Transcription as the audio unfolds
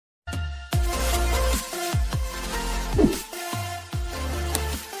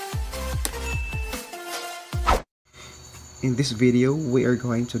In this video, we are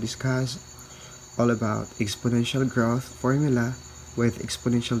going to discuss all about exponential growth formula with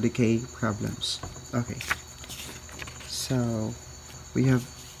exponential decay problems. Okay, so we have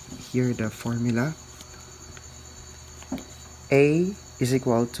here the formula. A is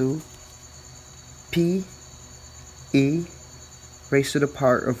equal to P E raised to the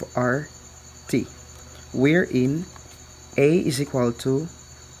power of R T, wherein A is equal to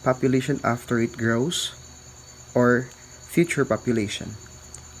population after it grows, or future population.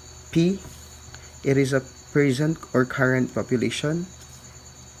 P, it is a present or current population.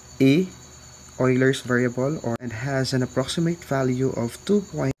 E, Euler's variable, and has an approximate value of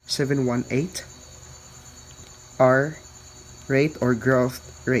 2.718. R, rate or growth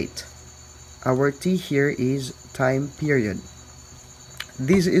rate. Our T here is time period.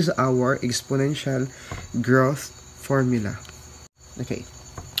 This is our exponential growth formula. Okay,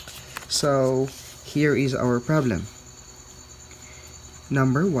 so here is our problem.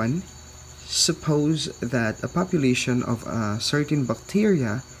 Number 1, suppose that a population of a certain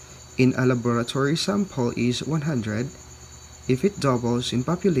bacteria in a laboratory sample is 100. If it doubles in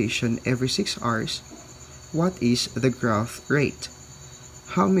population every 6 hours, what is the growth rate?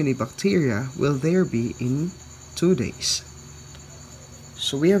 How many bacteria will there be in 2 days?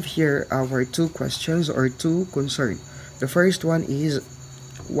 So we have here our two questions or two concerns. The first one is,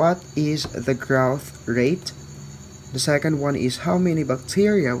 what is the growth rate? The second one is, how many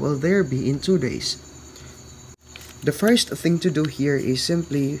bacteria will there be in 2 days? The first thing to do here is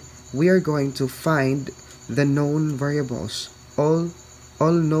simply we are going to find the known variables, all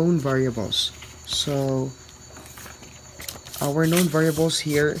known variables. So our known variables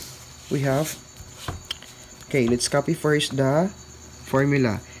here we have, okay, let's copy first the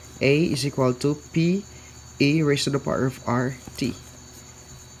formula. A is equal to P E raised to the power of R T.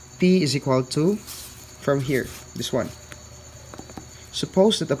 P is equal to, from here, this one.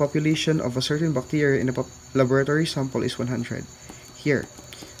 Suppose that the population of a certain bacteria in a laboratory sample is 100. Here,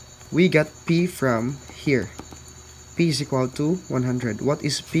 we got P from here. P is equal to 100. What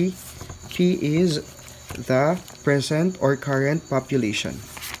is P? P is the present or current population.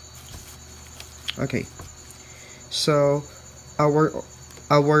 Okay, so our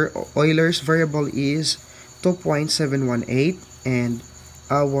Euler's variable is 2.718, and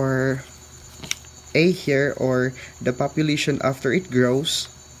our A here, or the population after it grows,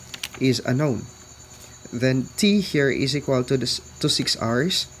 is unknown. Then T here is equal to 6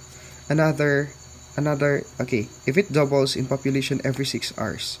 hours. Okay, if it doubles in population every 6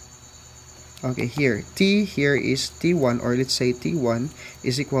 hours. Okay, here T here is T1, or let's say T1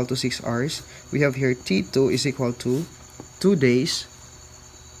 is equal to 6 hours. We have here T2 is equal to 2 days.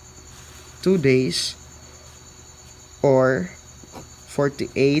 2 days or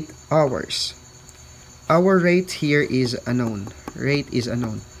 48 hours. Our rate here is unknown. Rate is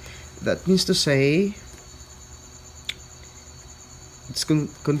unknown. That means to say, it's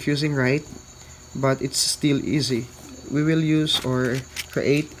confusing, right? But it's still easy. We will use or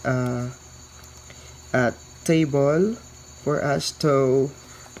create a table for us to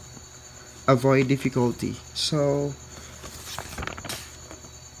avoid difficulty. So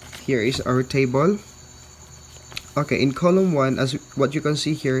here is our table. Okay, in column 1, as what you can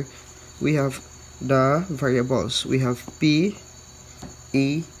see here, we have the variables. We have P,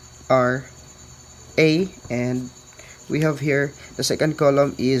 E, R, A, and we have here the second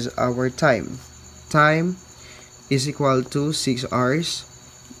column is our time. Time is equal to 6 hours.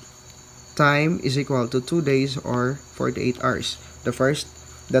 Time is equal to 2 days or 48 hours. The first,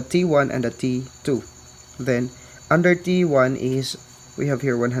 the T1 and the T2. Then under T1 is, we have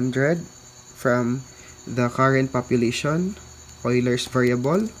here 100 from the current population, Euler's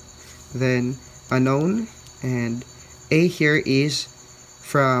variable. Then unknown, and A here is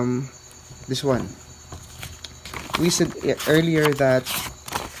from this one. We said earlier that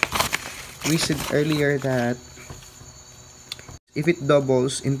if it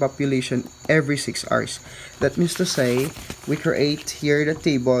doubles in population every 6 hours, that means to say we create here the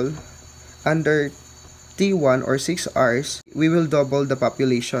table. Under T1 or 6 hours, we will double the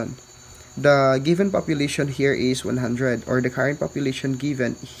population. The given population here is 100, or the current population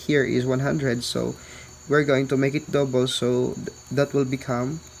given here is 100, so we're going to make it double, so that will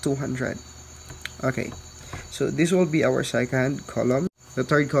become 200. Okay, so this will be our second column. The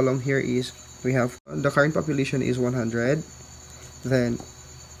third column here is, we have the current population is 100, then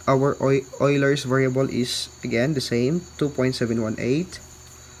our Euler's variable is again the same, 2.718.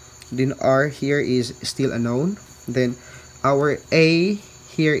 Then R here is still unknown. Then our A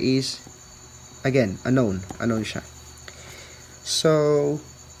here is again unknown siya. So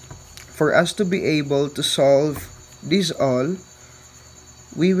for us to be able to solve this all,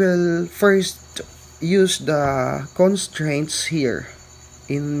 we will first use the constraints here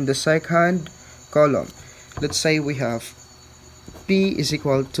in the second column. Let's say we have P is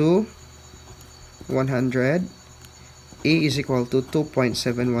equal to 100, E is equal to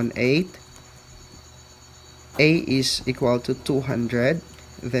 2.718, A is equal to 200,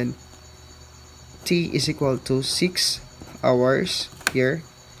 then T is equal to 6 hours here,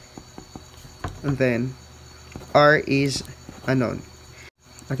 and then R is unknown.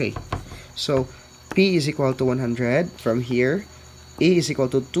 Okay, so P is equal to 100 from here, E is equal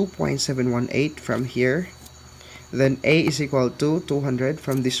to 2.718 from here, then A is equal to 200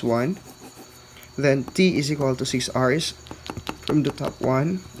 from this one, then T is equal to 6 hours from the top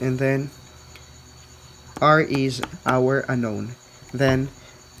one, and then R is our unknown. Then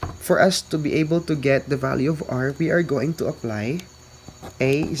for us to be able to get the value of R, we are going to apply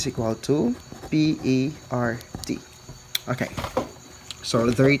A is equal to PERT. Okay,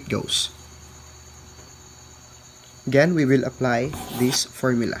 so there it goes. Again, we will apply this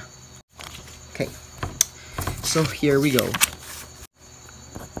formula. Okay, so here we go.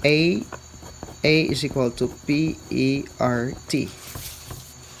 A is equal to PERT.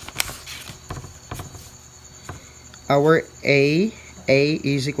 Our A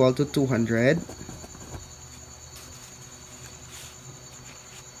is equal to 200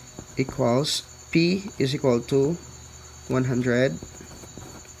 equals P is equal to 100.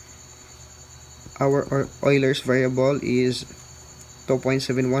 Our Euler's variable is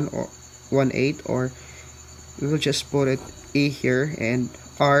 2.7118, or we will just put it E here, and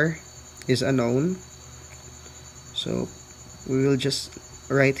R is unknown, so we will just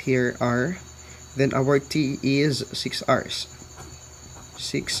write here R. Then our T is 6 hours.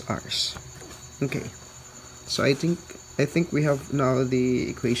 6 hours. Okay, so I think we have now the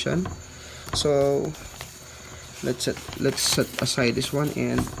equation. So let's set aside this one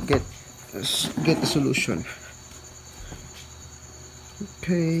and get the solution.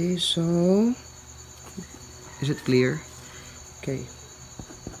 Okay, so is it clear? Okay,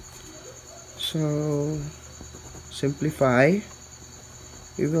 so simplify.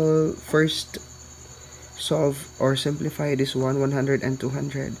 We will first solve or simplify this one, 100 and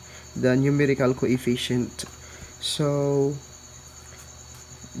 200, the numerical coefficient. So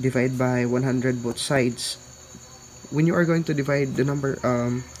divide by 100 both sides. When you are going to divide the number,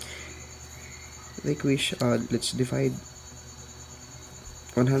 let's divide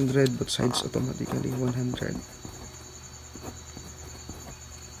 100 both sides automatically. 100.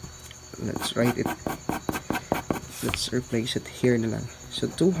 Let's write it. Let's replace it here na lang. So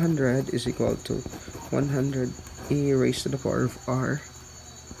 200 is equal to 100 e raised to the power of r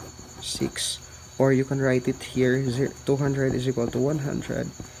 6, or you can write it here, 200 is equal to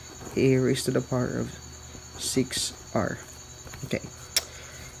 100 e raised to the power of 6r. Okay,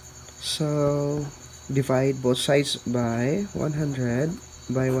 so divide both sides by 100,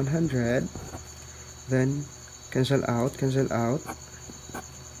 then cancel out,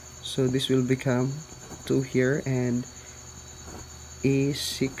 so this will become 2 here and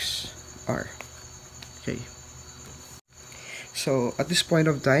e6r. Okay, so at this point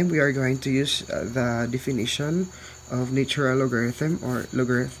of time we are going to use the definition of natural logarithm or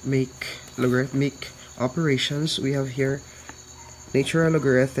logarithmic operations. We have here natural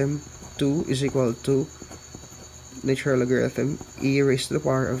logarithm 2 is equal to natural logarithm e raised to the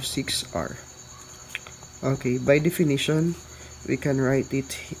power of 6r. Okay, by definition we can write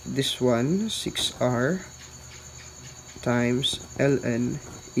it this one, 6r times ln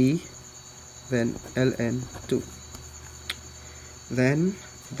e, then ln 2. Then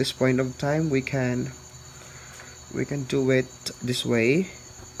at this point of time we can do it this way.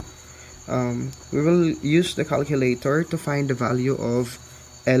 We will use the calculator to find the value of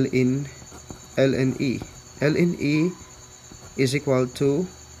ln e. Ln e is equal to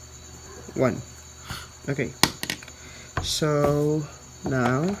 1. Okay, so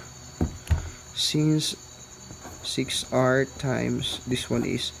now since 6r times this one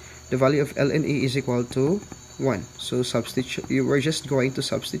is the value of ln e is equal to 1, so we're just going to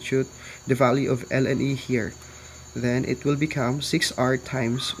substitute the value of ln e here, then it will become 6r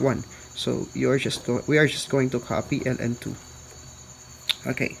times 1. So we are just going to copy ln 2.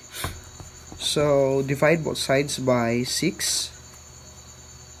 Okay, so divide both sides by 6.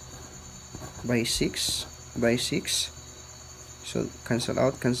 So cancel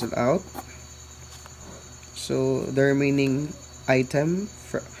out. So the remaining item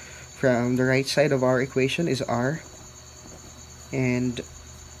from the right side of our equation is r, and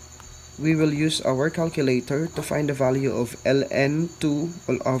we will use our calculator to find the value of ln 2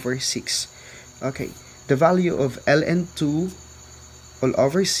 all over 6. Okay, the value of ln2 all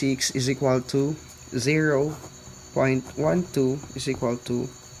over 6 is equal to 0.12 is equal to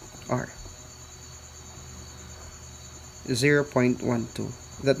r. 0.12.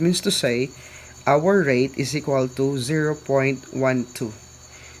 That means to say our rate is equal to 0.12.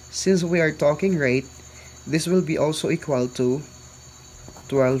 Since we are talking rate, this will be also equal to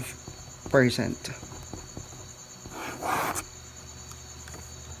 12%.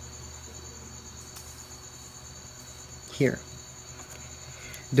 Here,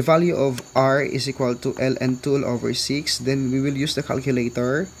 the value of r is equal to ln2 all over 6. Then we will use the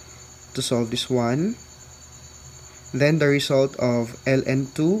calculator to solve this one. Then the result of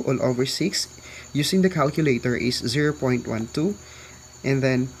ln2 all over 6 using the calculator is 0.12. And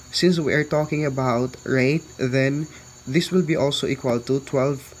then since we are talking about rate, then this will be also equal to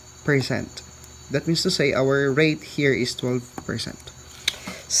 12%. That means to say our rate here is 12%.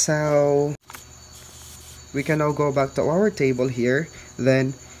 So we can now go back to our table here.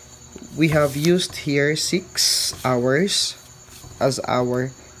 Then we have used here 6 hours as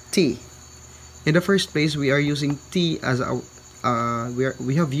our t. In the first place, we are using t as our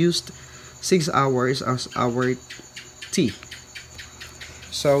we have used 6 hours as our t.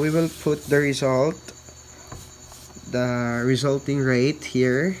 So we will put the resulting rate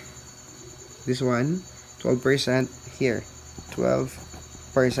here. This one, 12% here,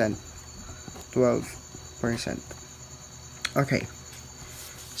 12%, 12%. Okay.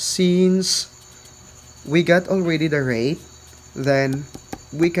 Since we got already the rate, then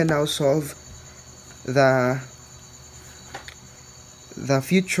we can now solve the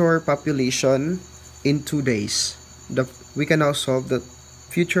future population in 2 days. We can now solve the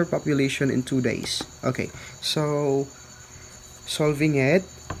future population in 2 days. Okay, so solving it,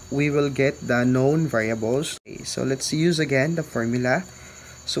 we will get the known variables. Okay, so let's use again the formula.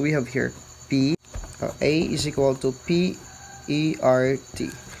 So we have here P, A is equal to P E R T.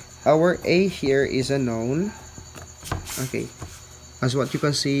 Our A here is a known. Okay, as what you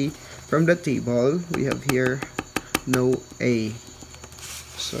can see from the table, we have here no A.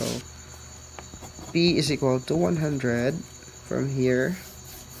 So P is equal to 100 from here.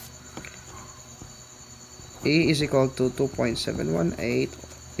 A is equal to 2.718.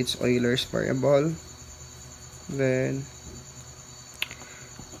 It's Euler's variable. Then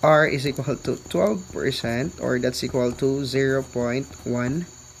R is equal to 12%, or that's equal to 0.12.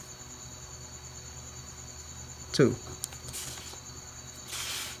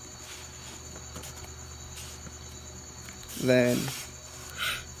 Then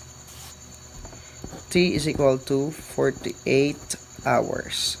T is equal to 48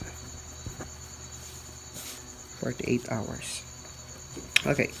 hours. 48 hours.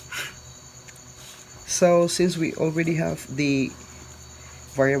 Okay. So since we already have the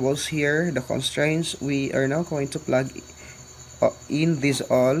variables here, the constraints, we are now going to plug in this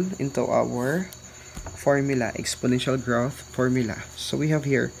all into our formula, exponential growth formula. So we have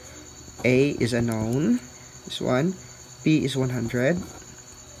here A is a known, this one, P is 100,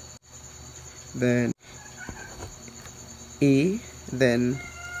 then E, then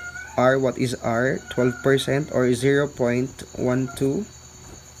R, what is R? 12% or 0.12.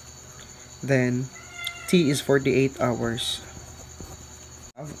 Then T is 48 hours.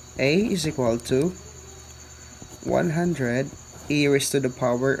 A is equal to 100 e raised to the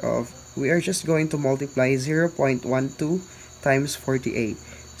power of, we are just going to multiply 0.12 times 48.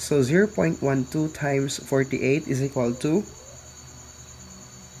 So 0.12 times 48 is equal to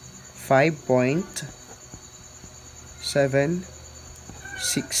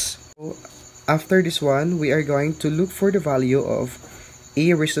 5.76. So after this one, we are going to look for the value of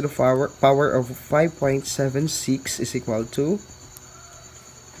e raised to the power of 5.76 is equal to,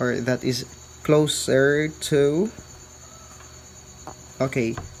 or that is closer to,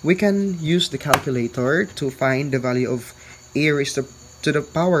 okay, we can use the calculator to find the value of e raised to the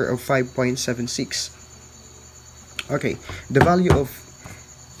power of 5.76. Okay, the value of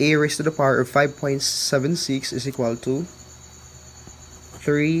e raised to the power of 5.76 is equal to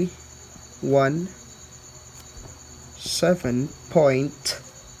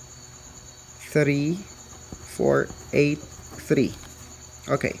 317.3483.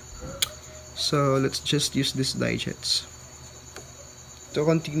 Okay, so let's just use this digits. To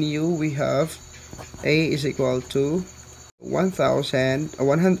continue, we have A is equal to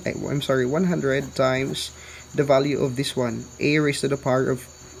 100 times the value of this one. A raised to the power of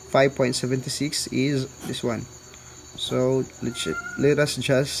 5.76 is this one. So let us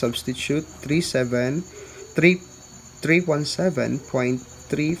just substitute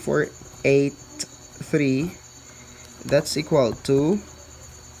 317.3483. That's equal to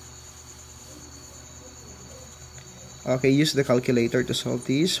Okay, use the calculator to solve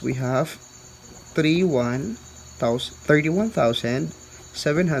this. We have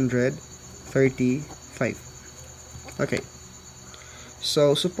 31,735. Okay,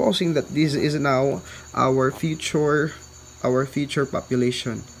 so supposing that this is now our future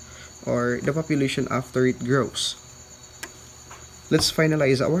population, or the population after it grows. Let's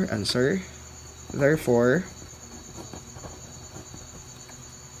finalize our answer. Therefore,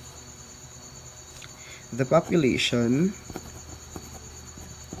 the population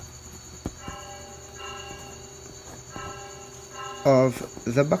of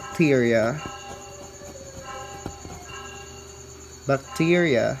the bacteria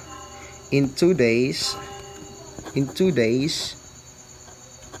in 2 days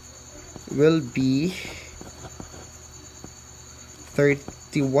will be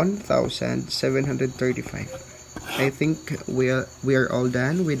 31,735. I think we are all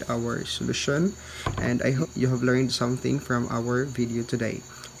done with our solution, and I hope you have learned something from our video today.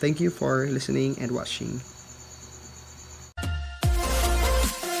 Thank you for listening and watching.